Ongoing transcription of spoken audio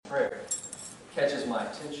prayer catches my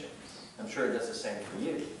attention. I'm sure it does the same for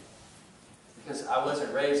you. Because I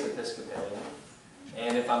wasn't raised Episcopalian,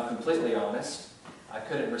 and if I'm completely honest, I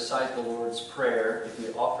couldn't recite the Lord's Prayer if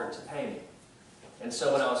you offered to pay me. And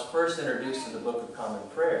so when I was first introduced to the Book of Common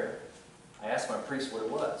Prayer, I asked my priest what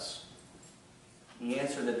it was. He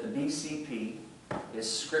answered that the BCP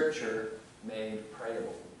is Scripture made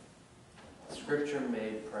prayable. Scripture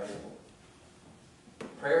made prayable.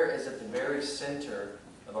 Prayer is at the very center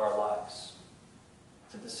of our lives.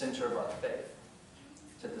 It's at the center of our faith.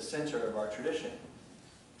 It's at the center of our tradition.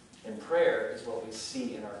 And prayer is what we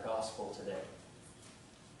see in our gospel today.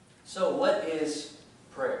 So what is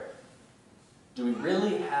prayer? Do we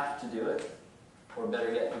really have to do it? Or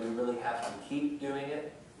better yet, do we really have to keep doing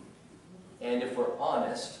it? And if we're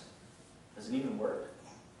honest, does it even work?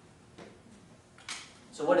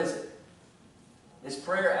 So what is it? Is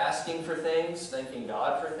prayer asking for things, thanking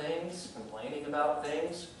God for things, complaining about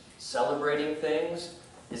things, celebrating things?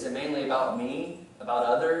 Is it mainly about me, about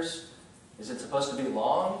others? Is it supposed to be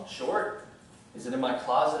long, short? Is it in my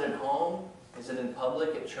closet at home? Is it in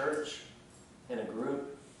public, at church, in a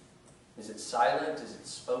group? Is it silent? Is it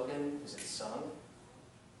spoken? Is it sung?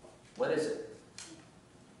 What is it?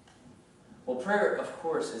 Well, prayer, of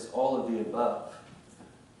course, is all of the above.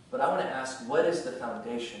 But I want to ask, what is the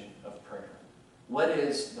foundation of prayer? What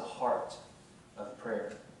is the heart of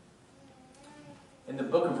prayer? In the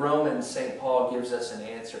book of Romans, St. Paul gives us an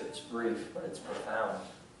answer. It's brief, but it's profound.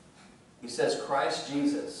 He says, Christ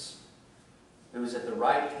Jesus, who is at the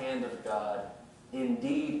right hand of God,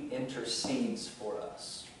 indeed intercedes for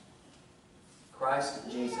us.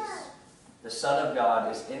 Christ Jesus, the Son of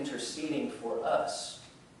God, is interceding for us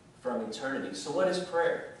from eternity. So what is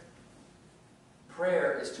prayer?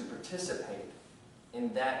 Prayer is to participate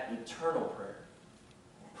in that eternal prayer.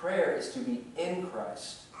 Prayer is to be in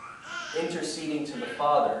Christ, interceding to the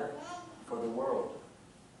Father for the world.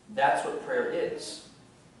 That's what prayer is.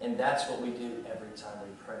 And that's what we do every time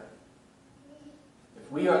we pray.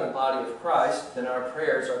 If we are the body of Christ, then our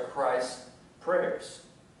prayers are Christ's prayers.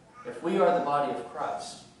 If we are the body of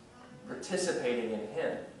Christ, participating in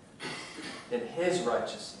Him, then His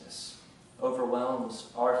righteousness overwhelms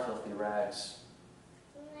our filthy rags.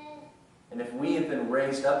 And if we have been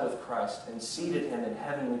raised up with Christ and seated Him in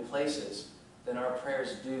heavenly places, then our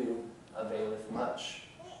prayers do availeth much.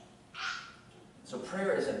 So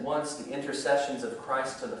prayer is at once the intercessions of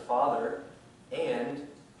Christ to the Father and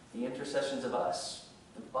the intercessions of us,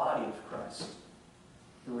 the body of Christ,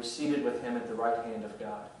 who are seated with Him at the right hand of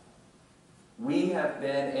God. We have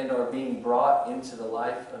been and are being brought into the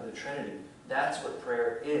life of the Trinity. That's what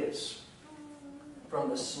prayer is. From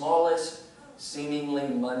the smallest, seemingly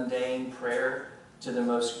mundane prayer to the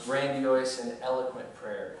most grandiose and eloquent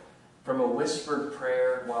prayer. From a whispered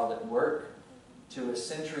prayer while at work to a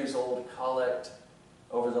centuries-old collect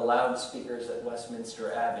over the loudspeakers at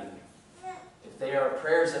Westminster Abbey. If they are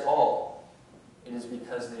prayers at all, it is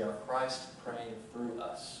because they are Christ praying through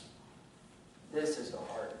us. This is the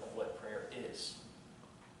heart of what prayer is.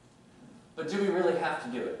 But do we really have to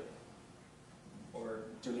do it? Or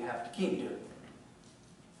do we have to keep doing it?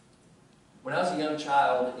 When I was a young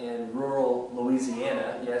child in rural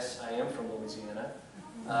Louisiana, yes, I am from Louisiana,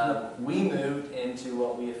 we moved into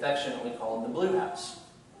what we affectionately called the Blue House.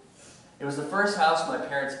 It was the first house my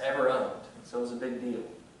parents ever owned, so it was a big deal.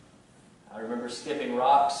 I remember skipping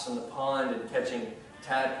rocks in the pond and catching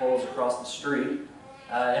tadpoles across the street,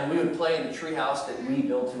 and we would play in the tree house that we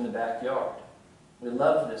built in the backyard. We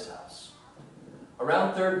loved this house.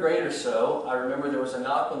 Around third grade or so, I remember there was a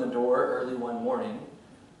knock on the door early one morning,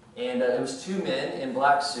 and it was two men in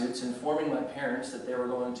black suits informing my parents that they were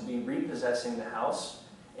going to be repossessing the house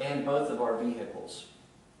and both of our vehicles.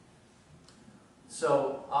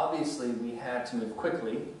 So obviously we had to move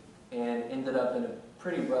quickly and ended up in a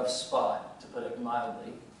pretty rough spot, to put it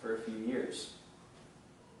mildly, for a few years.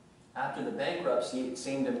 After the bankruptcy, it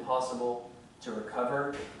seemed impossible to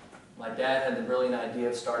recover. My dad had the brilliant idea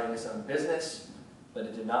of starting his own business, but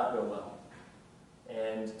it did not go well.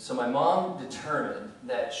 And so my mom determined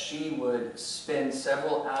that she would spend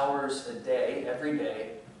several hours a day, every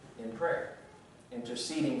day, in prayer,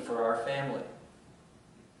 interceding for our family.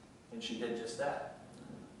 And she did just that.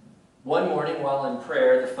 One morning while in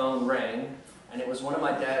prayer, the phone rang, and it was one of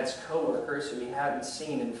my dad's coworkers who he hadn't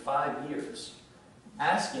seen in 5 years,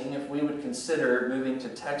 asking if we would consider moving to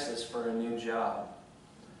Texas for a new job.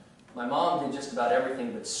 My mom did just about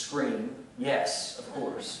everything but scream, yes, of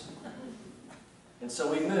course. And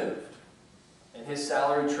so we moved, and his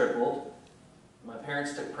salary tripled. My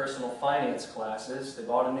parents took personal finance classes. They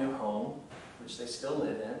bought a new home, which they still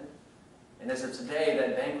live in. And as of today,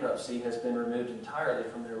 that bankruptcy has been removed entirely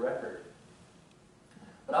from their record.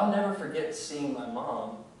 But I'll never forget seeing my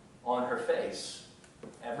mom on her face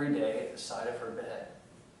every day at the side of her bed,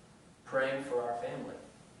 praying for our family,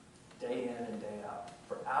 day in and day out,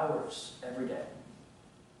 for hours every day.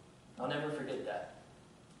 I'll never forget that.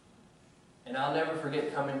 And I'll never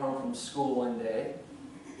forget coming home from school one day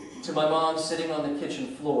to my mom sitting on the kitchen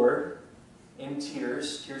floor in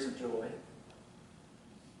tears of joy,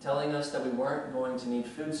 telling us that we weren't going to need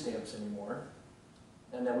food stamps anymore,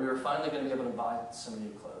 and that we were finally going to be able to buy some new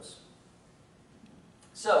clothes.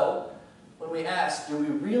 So, when we ask, do we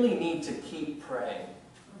really need to keep praying?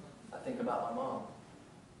 I think about my mom.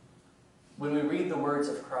 When we read the words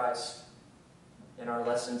of Christ in our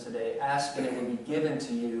lesson today, ask and it will be given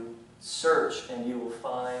to you, search and you will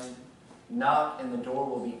find, knock and the door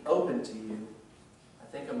will be open to you, I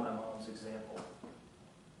think of my mom's example.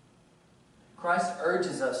 Christ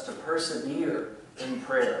urges us to persevere in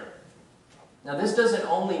prayer. Now, this doesn't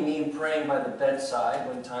only mean praying by the bedside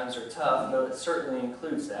when times are tough, though it certainly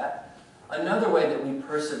includes that. Another way that we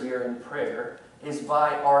persevere in prayer is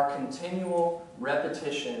by our continual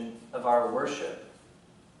repetition of our worship,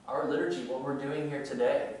 our liturgy, what we're doing here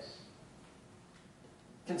today.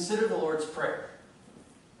 Consider the Lord's Prayer.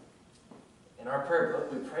 In our prayer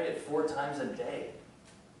book, we pray it 4 times a day.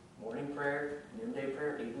 Morning prayer, noonday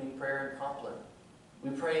prayer, evening prayer, and compline.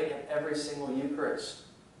 We pray it in every single Eucharist.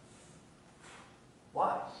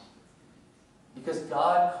 Why? Because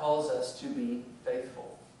God calls us to be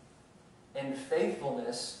faithful. And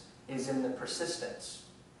faithfulness is in the persistence.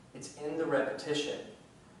 It's in the repetition.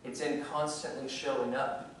 It's in constantly showing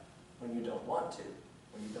up when you don't want to,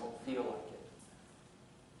 when you don't feel like it.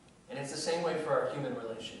 And it's the same way for our human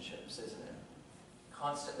relationships, isn't it?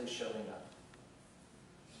 Constantly showing up.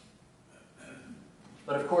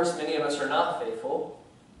 But of course, many of us are not faithful.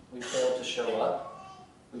 We fail to show up.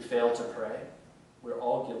 We fail to pray. We're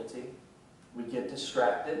all guilty. We get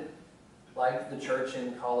distracted, like the church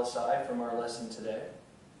in Colossae from our lesson today.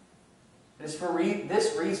 It is for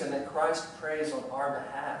this reason that Christ prays on our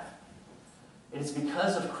behalf. It is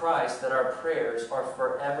because of Christ that our prayers are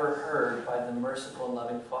forever heard by the merciful and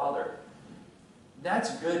loving Father.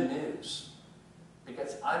 That's good news.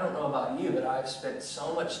 Because I don't know about you, but I've spent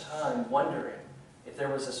so much time wondering if there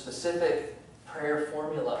was a specific prayer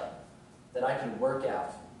formula that I could work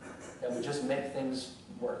out that would just make things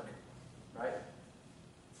work, right?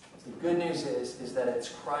 The good news is that it's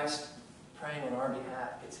Christ praying on our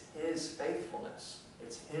behalf. It's His faithfulness.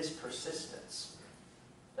 It's His persistence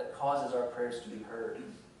that causes our prayers to be heard.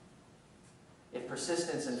 If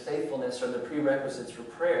persistence and faithfulness are the prerequisites for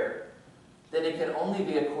prayer, then it can only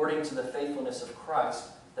be according to the faithfulness of Christ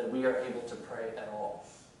that we are able to pray at all.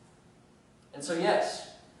 And so yes,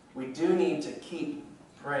 we do need to keep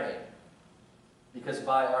praying, because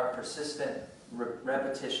by our persistent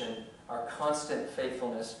repetition, our constant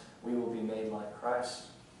faithfulness, we will be made like Christ.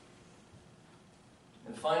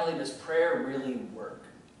 And finally, does prayer really work?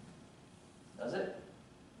 Does it?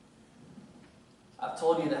 I've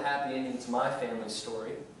told you the happy ending to my family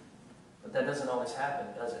story, but that doesn't always happen,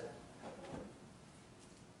 does it?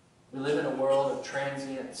 We live in a world of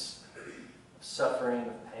transience, of suffering,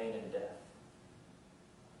 of pain, and death.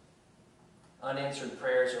 Unanswered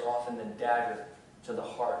prayers are often the dagger to the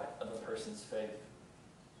heart of a person's faith.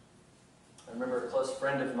 I remember a close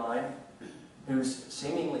friend of mine whose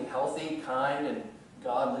seemingly healthy, kind, and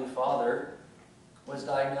godly father was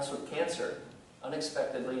diagnosed with cancer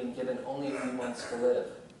unexpectedly and given only a few months to live.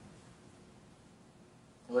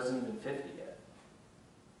 He wasn't even 50 yet.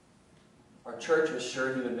 Our church was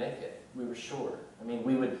sure he would make it. We were sure. I mean,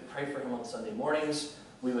 we would pray for him on Sunday mornings.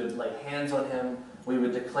 We would lay hands on him. We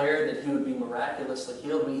would declare that he would be miraculously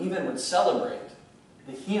healed. We even would celebrate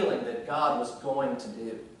the healing that God was going to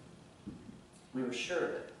do. We were sure of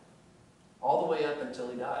it. All the way up until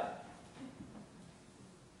he died.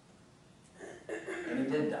 And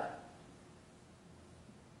he did die.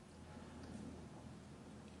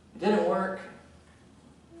 It didn't work,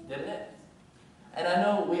 didn't it? And I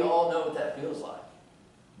know we all know what that feels like.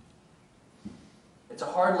 It's a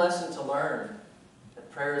hard lesson to learn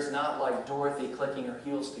that prayer is not like Dorothy clicking her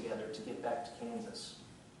heels together to get back to Kansas.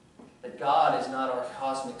 That God is not our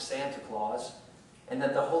cosmic Santa Claus, and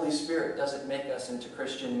that the Holy Spirit doesn't make us into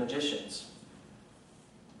Christian magicians.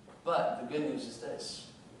 But the good news is this.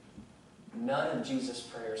 None of Jesus'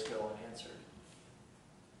 prayers go unanswered.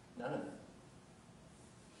 None of them.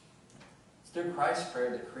 It's through Christ's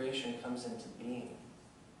prayer that creation comes into being.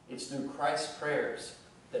 It's through Christ's prayers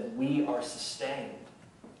that we are sustained.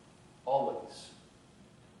 Always.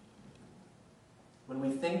 When we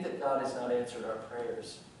think that God has not answered our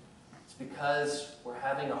prayers, It's because we're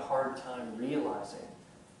having a hard time realizing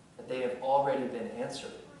that they have already been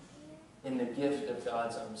answered in the gift of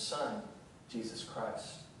God's own Son, Jesus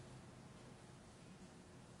Christ.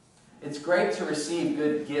 It's great to receive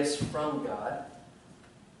good gifts from God.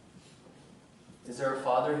 Is there a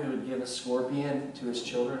father who would give a scorpion to his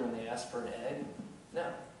children when they ask for an egg? No.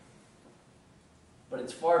 But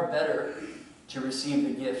it's far better to receive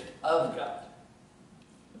the gift of God,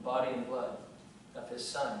 the body and blood of his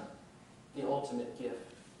Son, the ultimate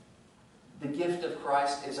gift. The gift of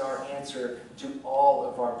Christ is our answer to all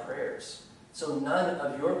of our prayers. So none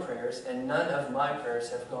of your prayers and none of my prayers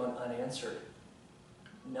have gone unanswered.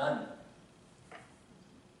 None.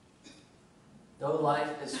 Though life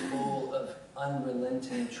is full of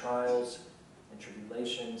unrelenting trials and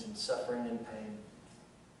tribulations and suffering and pain,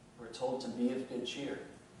 we're told to be of good cheer.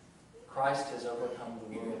 Christ has overcome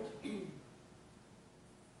the world.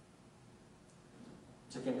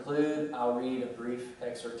 To conclude, I'll read a brief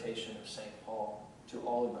exhortation of St. Paul to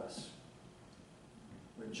all of us.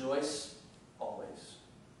 Rejoice always.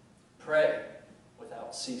 Pray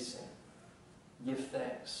without ceasing. Give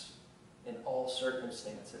thanks in all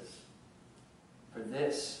circumstances. For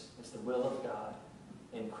this is the will of God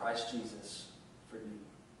in Christ Jesus for you.